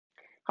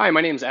Hi,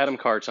 my name is Adam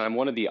Karch, and I'm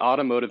one of the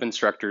automotive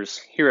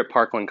instructors here at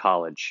Parkland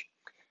College.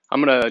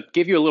 I'm going to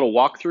give you a little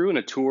walkthrough and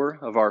a tour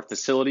of our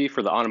facility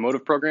for the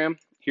automotive program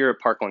here at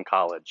Parkland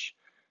College.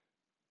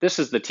 This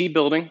is the T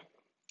building.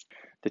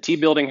 The T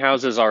building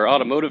houses our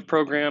automotive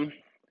program,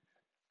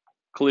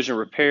 collision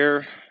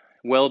repair,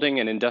 welding,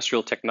 and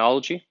industrial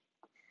technology,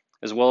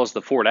 as well as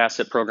the Ford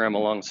Asset program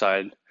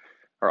alongside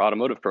our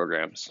automotive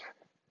programs.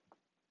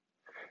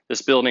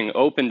 This building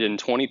opened in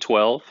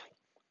 2012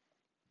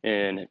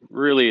 and it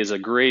really is a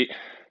great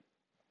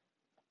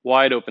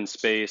wide open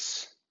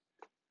space.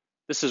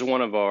 This is one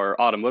of our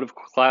automotive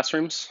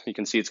classrooms. You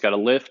can see it's got a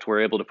lift.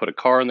 We're able to put a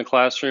car in the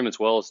classroom as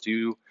well as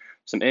do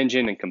some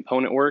engine and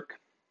component work.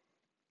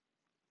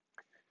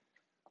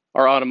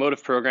 Our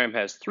automotive program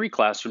has 3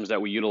 classrooms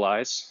that we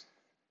utilize.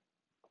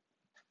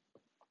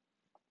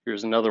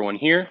 Here's another one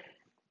here.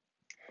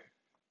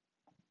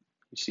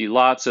 You see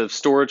lots of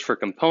storage for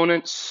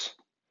components.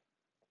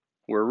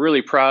 We're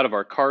really proud of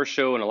our car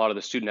show and a lot of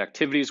the student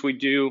activities we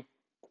do.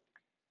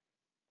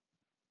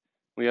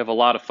 We have a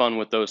lot of fun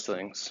with those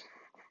things.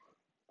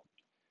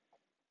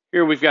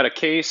 Here we've got a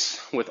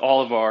case with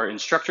all of our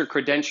instructor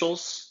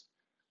credentials.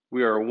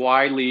 We are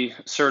widely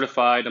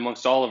certified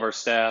amongst all of our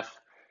staff,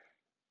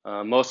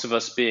 most of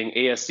us being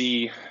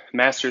ASE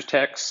Master's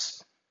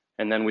Techs,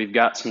 and then we've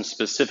got some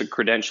specific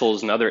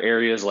credentials in other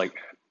areas like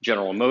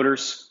General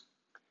Motors.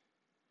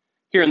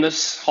 Here in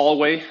this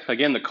hallway,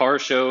 again, the car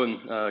show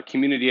and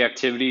community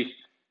activity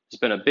has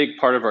been a big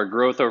part of our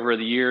growth over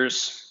the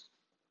years.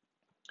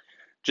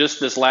 Just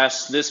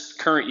this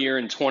current year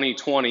in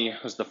 2020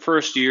 was the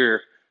first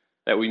year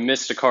that we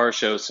missed a car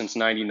show since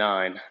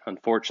 '99,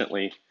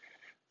 unfortunately,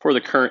 for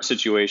the current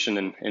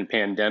situation and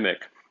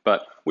pandemic,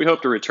 but we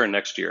hope to return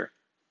next year.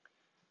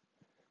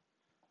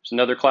 There's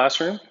another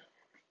classroom.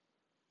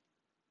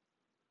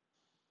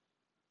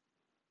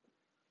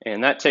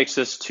 And that takes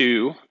us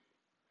to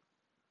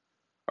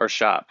our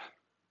shop.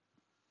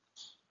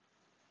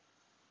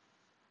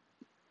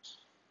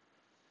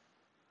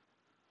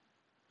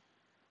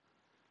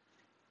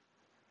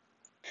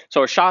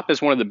 So our shop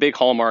is one of the big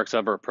hallmarks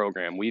of our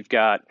program. We've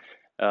got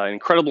an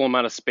incredible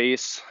amount of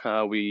space.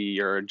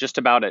 We are just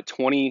about at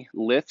 20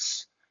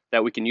 lifts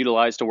that we can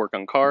utilize to work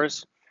on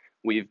cars.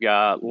 We've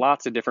got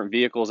lots of different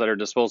vehicles at our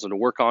disposal to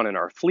work on in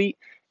our fleet,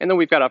 and then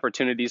we've got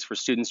opportunities for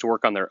students to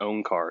work on their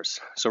own cars.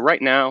 So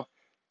right now,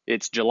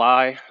 it's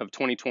July of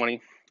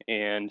 2020,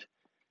 and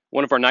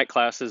one of our night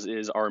classes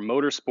is our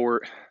Motorsport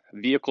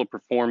Vehicle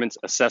Performance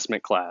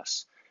Assessment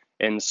class.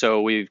 And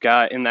so we've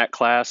got in that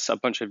class a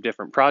bunch of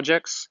different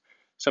projects.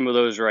 Some of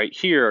those right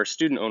here are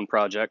student-owned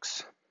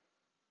projects.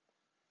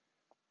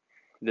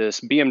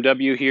 This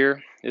BMW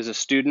here is a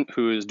student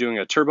who is doing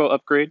a turbo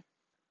upgrade.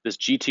 This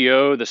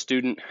GTO, the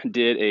student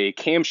did a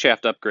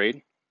camshaft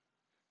upgrade,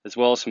 as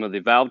well as some of the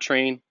valve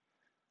train,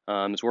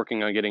 is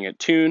working on getting it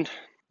tuned.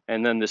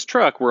 And then this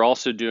truck, we're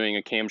also doing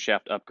a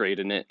camshaft upgrade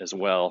in it as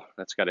well.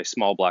 That's got a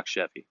small block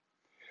Chevy.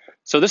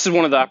 So this is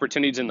one of the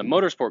opportunities in the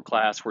motorsport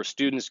class where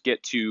students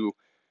get to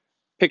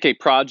pick a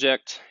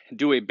project,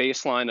 do a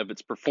baseline of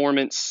its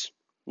performance,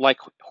 like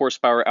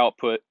horsepower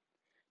output,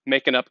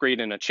 make an upgrade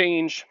and a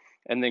change,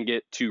 and then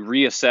get to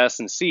reassess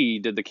and see,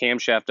 did the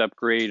camshaft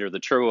upgrade or the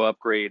turbo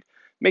upgrade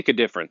make a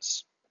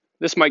difference?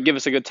 This might give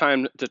us a good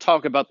time to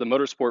talk about the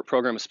motorsport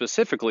program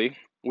specifically.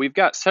 We've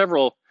got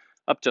several,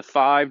 up to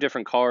 5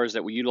 different cars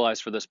that we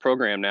utilize for this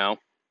program now.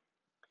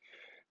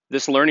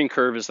 This learning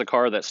curve is the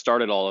car that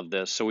started all of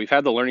this. So we've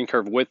had the learning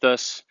curve with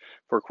us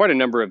for quite a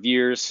number of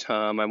years.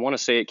 I want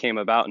to say it came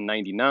about in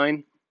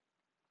 '99.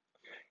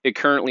 It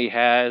currently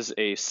has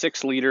a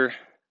 6-liter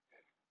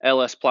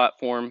LS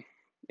platform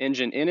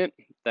engine in it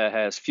that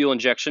has fuel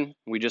injection.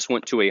 We just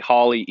went to a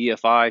Holley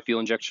EFI fuel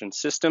injection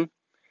system.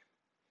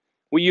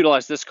 We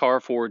utilize this car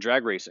for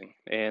drag racing.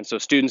 And so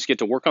students get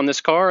to work on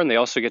this car and they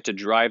also get to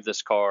drive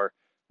this car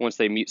once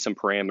they meet some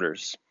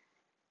parameters.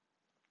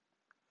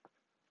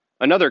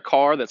 Another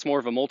car that's more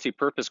of a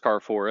multi-purpose car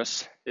for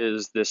us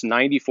is this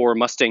 '94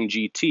 Mustang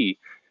GT.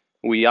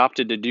 We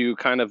opted to do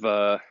kind of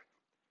a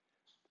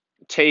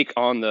take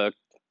on the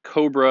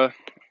Cobra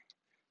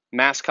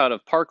mascot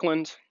of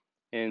Parkland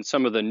and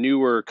some of the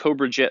newer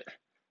Cobra Jet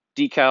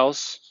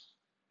decals.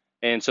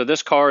 And so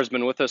this car has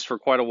been with us for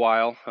quite a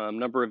while, a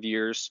number of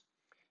years.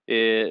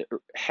 It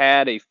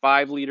had a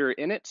 5-liter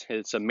in it.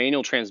 It's a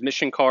manual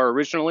transmission car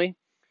originally,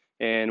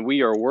 and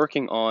we are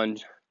working on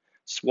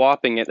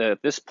swapping it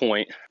at this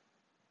point.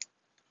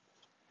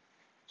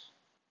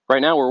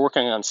 Right now we're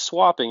working on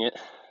swapping it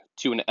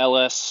to an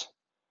LS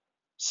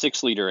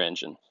 6-liter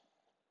engine.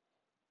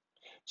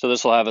 So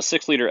this will have a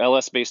 6-liter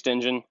LS-based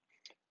engine.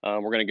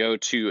 We're going to go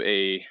to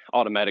a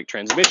automatic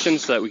transmission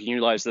so that we can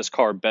utilize this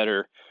car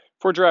better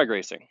for drag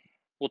racing.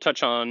 We'll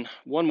touch on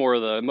one more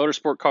of the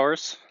motorsport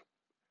cars,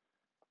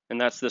 and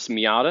that's this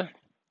Miata.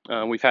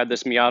 We've had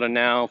this Miata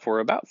now for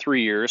about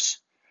 3 years.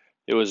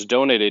 It was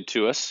donated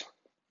to us,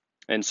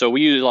 and so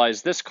we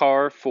utilize this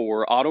car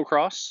for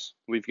autocross.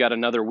 We've got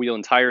another wheel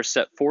and tire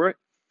set for it.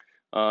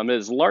 It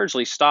is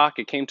largely stock.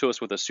 It came to us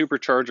with a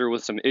supercharger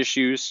with some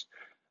issues.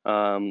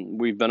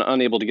 We've been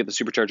unable to get the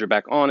supercharger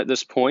back on at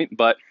this point,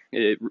 but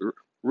it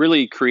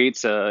really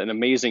creates an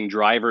amazing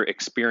driver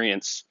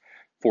experience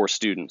for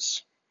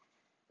students.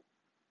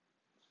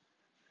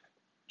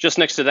 Just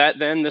next to that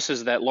then, this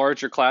is that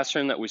larger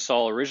classroom that we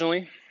saw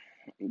originally.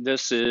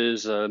 This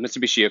is a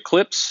Mitsubishi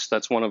Eclipse.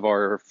 That's one of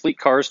our fleet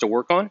cars to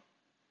work on.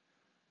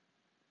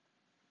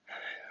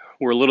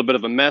 We're a little bit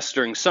of a mess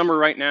during summer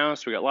right now,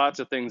 so we got lots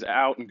of things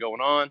out and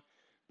going on.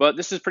 But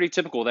this is pretty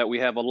typical that we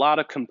have a lot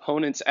of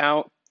components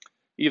out.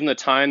 Even the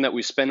time that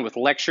we spend with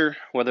lecture,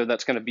 whether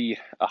that's going to be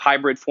a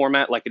hybrid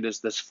format like it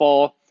is this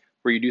fall,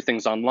 where you do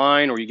things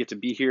online or you get to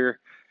be here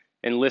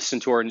and listen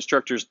to our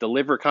instructors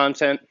deliver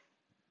content.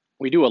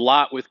 We do a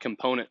lot with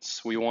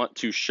components. We want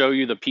to show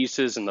you the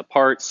pieces and the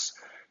parts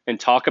and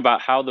talk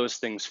about how those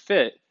things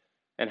fit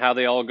and how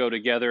they all go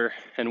together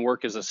and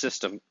work as a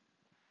system.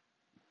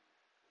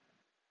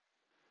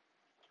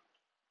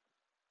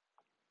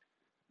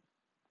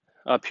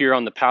 Up here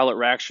on the pallet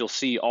racks, you'll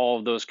see all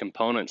of those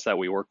components that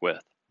we work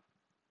with.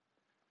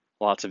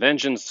 Lots of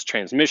engines,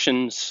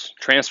 transmissions,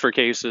 transfer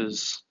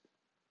cases,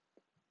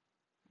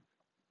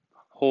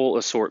 whole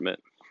assortment.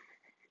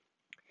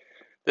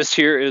 This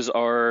here is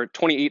our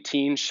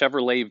 2018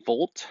 Chevrolet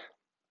Volt.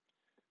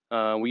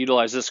 We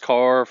utilize this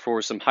car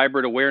for some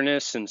hybrid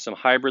awareness and some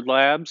hybrid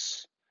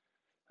labs.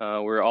 We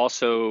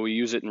also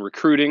use it in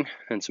recruiting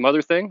and some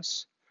other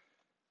things.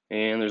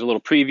 And there's a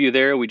little preview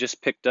there. We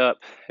just picked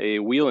up a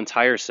wheel and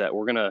tire set.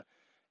 We're going to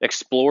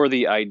explore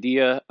the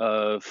idea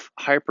of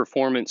high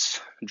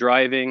performance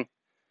driving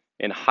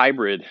and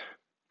hybrid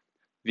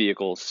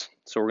vehicles.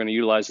 So we're going to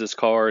utilize this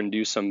car and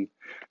do some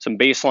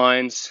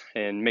baselines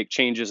and make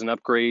changes and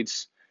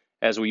upgrades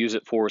as we use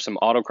it for some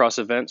autocross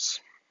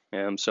events.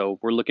 So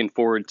we're looking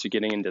forward to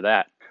getting into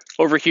that.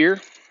 Over here,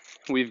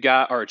 we've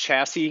got our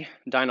chassis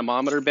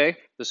dynamometer bay.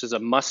 This is a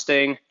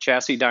Mustang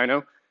chassis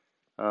dyno.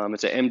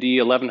 It's an MD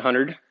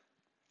 1100.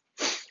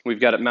 We've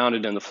got it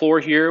mounted in the floor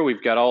here.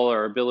 We've got all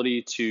our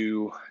ability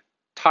to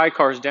tie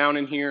cars down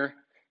in here,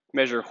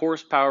 measure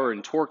horsepower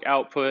and torque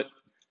output,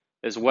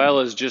 as well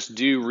as just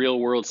do real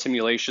world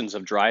simulations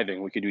of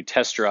driving. We could do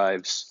test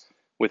drives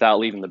without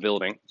leaving the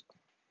building.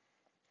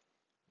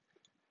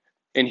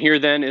 And here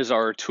then is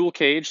our tool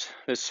cage.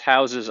 This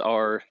houses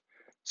our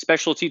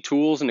specialty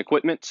tools and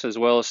equipment, as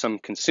well as some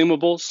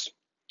consumables,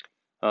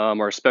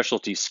 our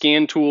specialty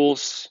scan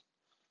tools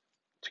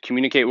to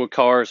communicate with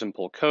cars and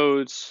pull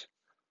codes.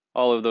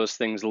 All of those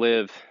things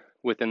live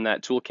within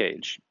that tool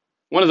cage.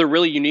 One of the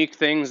really unique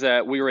things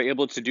that we were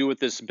able to do with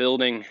this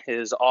building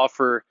is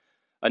offer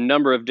a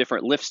number of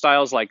different lift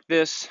styles like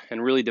this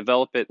and really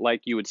develop it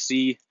like you would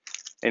see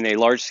in a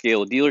large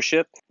scale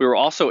dealership. We were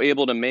also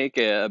able to make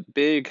a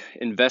big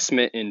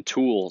investment in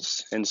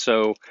tools. And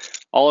so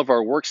all of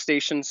our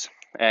workstations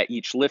at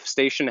each lift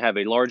station have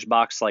a large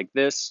box like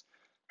this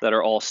that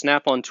are all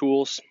snap-on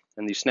tools.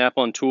 And these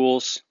snap-on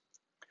tools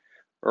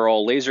are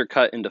all laser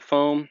cut into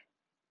foam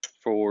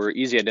for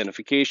easy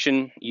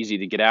identification, easy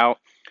to get out.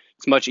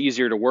 It's much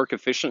easier to work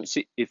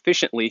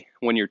efficiently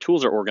when your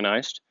tools are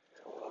organized.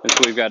 And so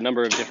we've got a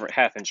number of different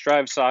half-inch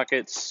drive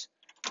sockets,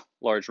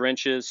 large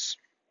wrenches,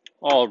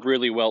 all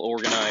really well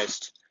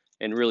organized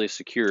and really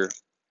secure.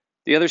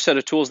 The other set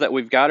of tools that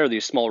we've got are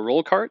these small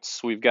roll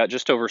carts. We've got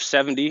just over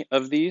 70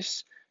 of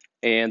these,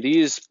 and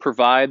these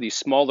provide these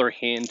smaller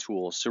hand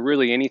tools. So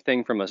really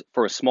anything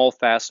for a small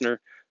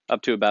fastener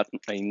up to about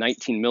a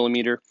 19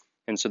 millimeter.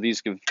 And so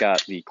these have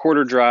got the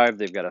quarter drive,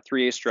 they've got a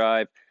 3/8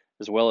 drive,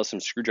 as well as some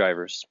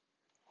screwdrivers.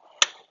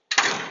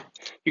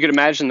 You can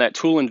imagine that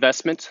tool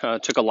investment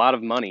took a lot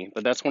of money,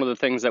 but that's one of the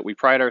things that we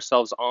pride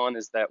ourselves on,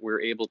 is that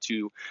we're able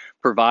to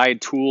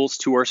provide tools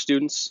to our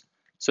students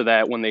so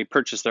that when they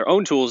purchase their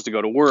own tools to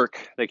go to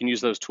work, they can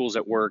use those tools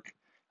at work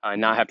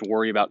and not have to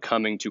worry about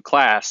coming to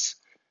class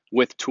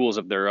with tools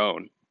of their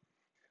own.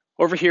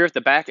 Over here at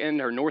the back end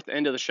or north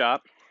end of the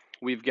shop,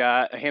 we've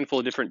got a handful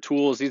of different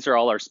tools. These are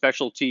all our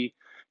specialty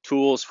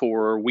tools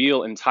for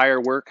wheel and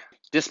tire work,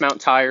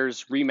 dismount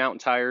tires,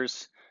 remount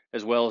tires,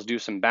 as well as do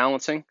some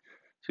balancing.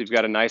 So we've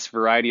got a nice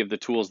variety of the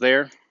tools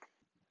there.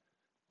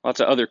 Lots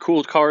of other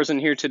cool cars in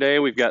here today.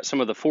 We've got some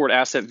of the Ford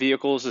asset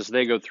vehicles as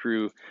they go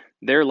through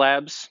their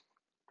labs.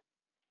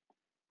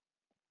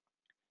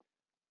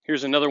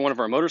 Here's another one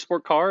of our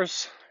motorsport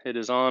cars. It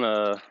is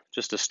on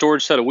just a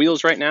storage set of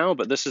wheels right now,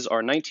 but this is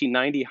our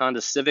 1990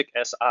 Honda Civic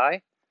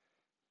Si.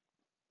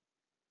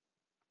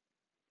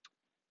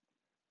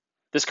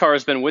 This car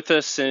has been with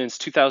us since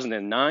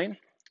 2009.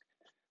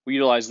 We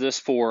utilize this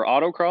for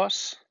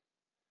autocross.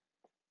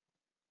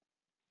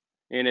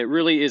 And it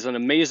really is an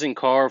amazing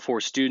car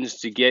for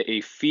students to get a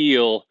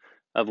feel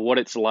of what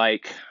it's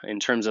like in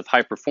terms of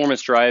high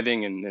performance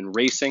driving and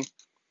racing.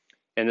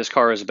 And this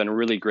car has been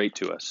really great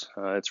to us.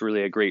 It's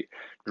really a great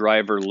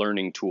driver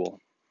learning tool.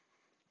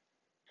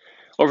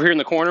 Over here in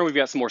the corner, we've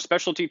got some more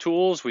specialty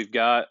tools. We've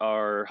got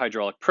our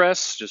hydraulic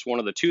press, just one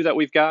of the two that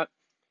we've got.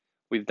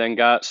 We've then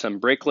got some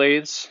brake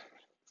lathes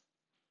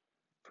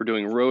for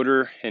doing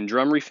rotor and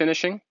drum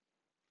refinishing.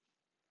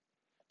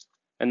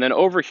 And then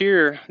over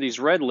here, these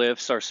red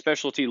lifts are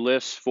specialty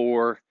lifts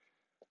for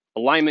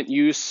alignment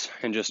use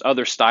and just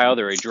other style.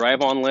 They're a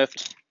drive-on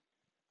lift.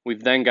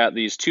 We've then got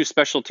these two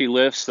specialty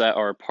lifts that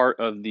are part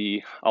of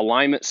the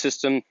alignment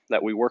system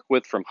that we work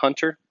with from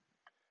Hunter.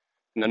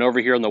 And then over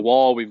here on the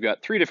wall, we've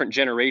got 3 different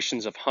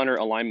generations of Hunter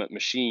alignment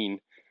machine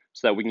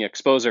so that we can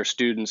expose our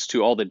students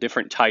to all the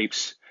different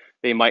types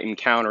they might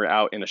encounter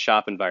out in a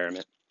shop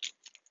environment.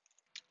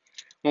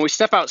 When we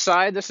step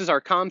outside, this is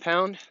our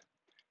compound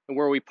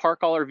where we park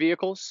all our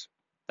vehicles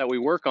that we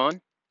work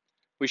on.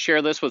 We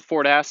share this with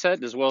Ford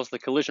Asset as well as the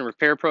collision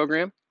repair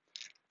program.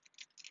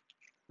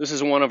 This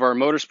is one of our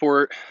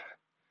motorsport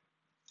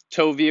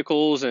tow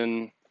vehicles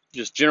and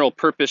just general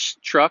purpose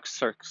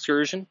trucks, our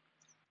excursion.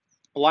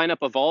 A lineup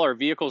of all our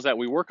vehicles that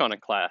we work on in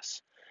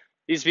class.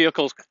 These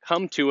vehicles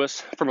come to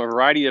us from a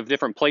variety of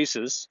different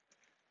places.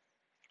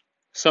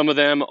 Some of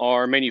them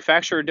are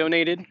manufacturer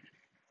donated.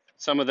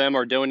 Some of them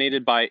are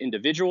donated by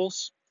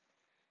individuals.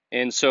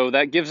 And so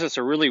that gives us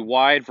a really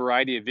wide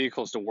variety of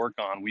vehicles to work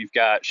on. We've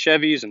got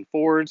Chevys and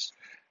Fords.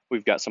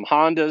 We've got some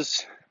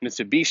Hondas,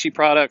 Mitsubishi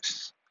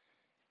products.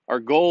 Our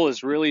goal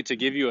is really to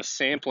give you a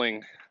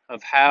sampling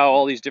of how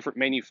all these different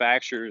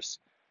manufacturers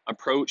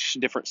approach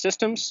different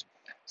systems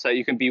so that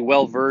you can be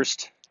well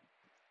versed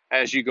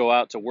as you go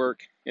out to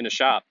work in a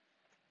shop.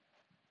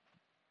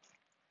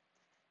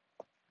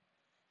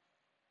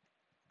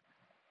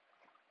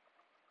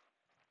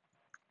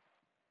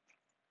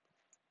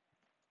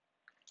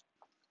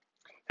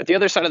 At the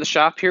other side of the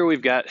shop here,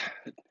 we've got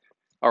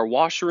our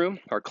wash room,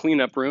 our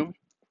cleanup room.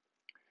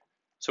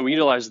 So we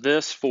utilize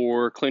this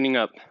for cleaning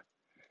up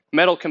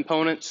metal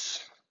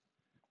components,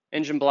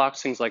 engine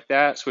blocks, things like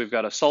that. So we've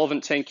got a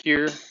solvent tank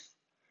here.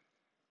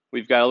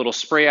 We've got a little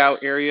spray out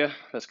area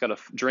that's got a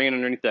drain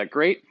underneath that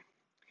grate.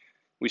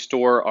 We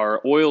store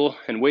our oil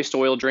and waste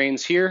oil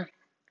drains here.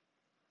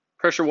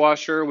 Pressure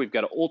washer, we've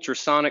got an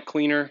ultrasonic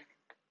cleaner,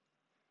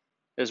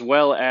 as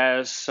well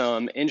as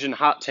some engine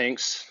hot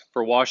tanks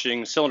for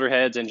washing cylinder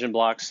heads, engine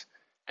blocks,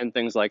 and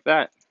things like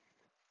that.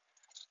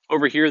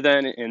 Over here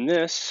then in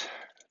this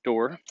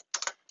door,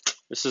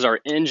 this is our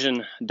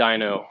engine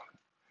dyno.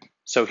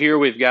 So here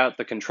we've got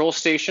the control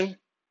station,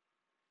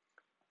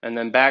 and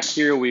then back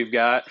here we've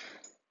got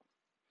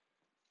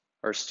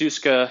our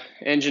Stuska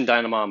engine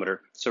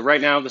dynamometer. So right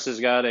now this has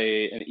got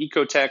an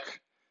Ecotech,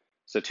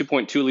 it's a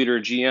 2.2 liter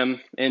GM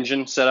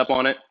engine set up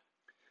on it.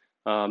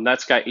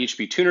 That's got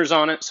HB tuners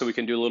on it, so we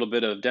can do a little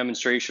bit of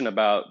demonstration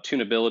about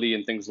tunability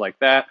and things like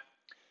that,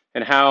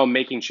 and how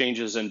making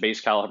changes in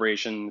base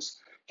calibrations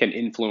can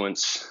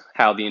influence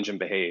how the engine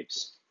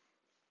behaves.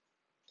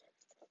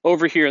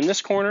 Over here in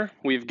this corner,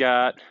 we've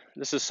got,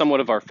 this is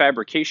somewhat of our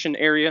fabrication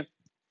area.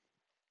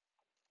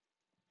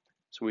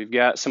 So we've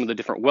got some of the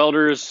different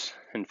welders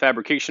and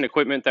fabrication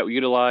equipment that we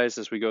utilize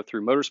as we go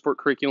through motorsport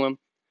curriculum.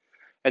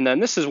 And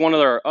then this is one of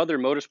our other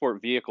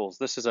motorsport vehicles.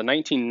 This is a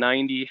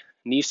 1990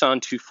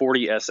 Nissan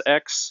 240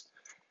 SX.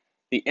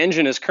 The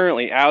engine is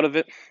currently out of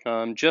it.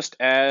 Just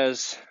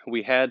as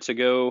we had to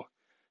go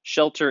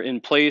shelter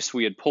in place,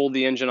 we had pulled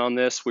the engine on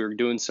this. We were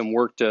doing some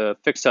work to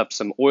fix up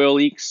some oil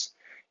leaks.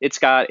 It's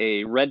got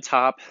a red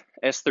top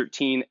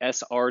S13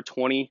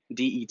 SR20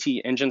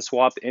 DET engine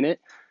swap in it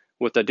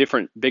with a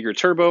different, bigger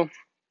turbo.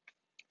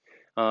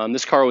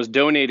 This car was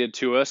donated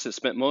to us. It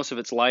spent most of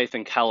its life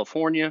in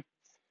California.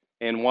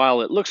 And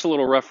while it looks a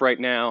little rough right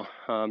now,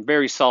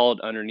 very solid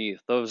underneath.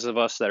 Those of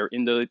us that are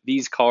into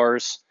these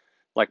cars,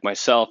 like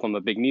myself, I'm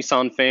a big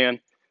Nissan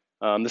fan.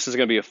 This is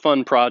going to be a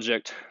fun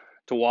project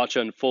to watch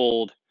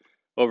unfold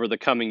over the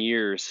coming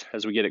years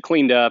as we get it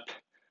cleaned up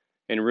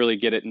and really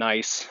get it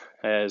nice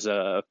as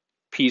a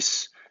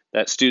piece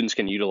that students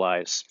can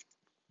utilize.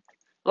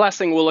 The last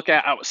thing we'll look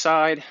at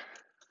outside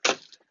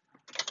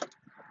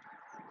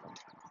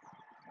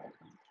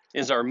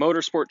is our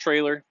motorsport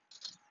trailer.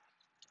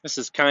 This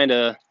is kind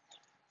of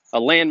a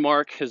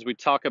landmark as we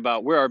talk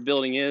about where our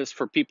building is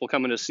for people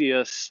coming to see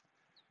us.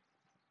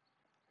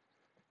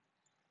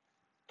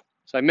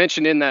 So I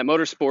mentioned in that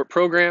motorsport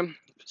program,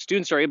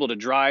 students are able to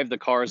drive the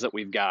cars that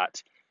we've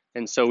got.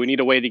 And so we need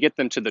a way to get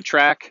them to the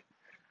track.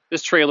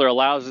 This trailer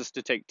allows us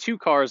to take 2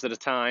 cars at a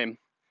time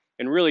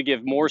and really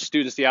give more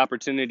students the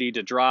opportunity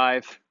to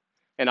drive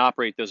and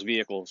operate those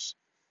vehicles.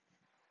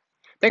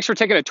 Thanks for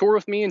taking a tour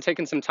with me and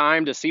taking some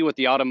time to see what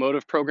the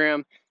automotive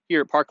program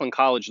here at Parkland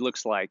College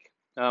looks like.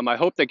 I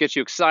hope that gets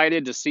you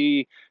excited to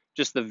see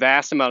just the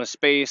vast amount of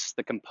space,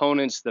 the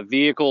components, the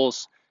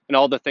vehicles, and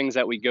all the things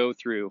that we go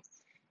through.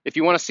 If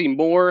you want to see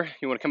more,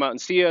 you want to come out and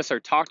see us or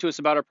talk to us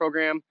about our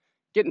program,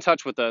 get in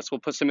touch with us.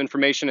 We'll put some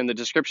information in the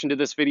description to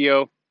this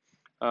video.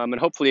 And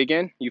hopefully,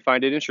 again, you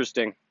find it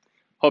interesting.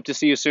 Hope to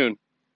see you soon.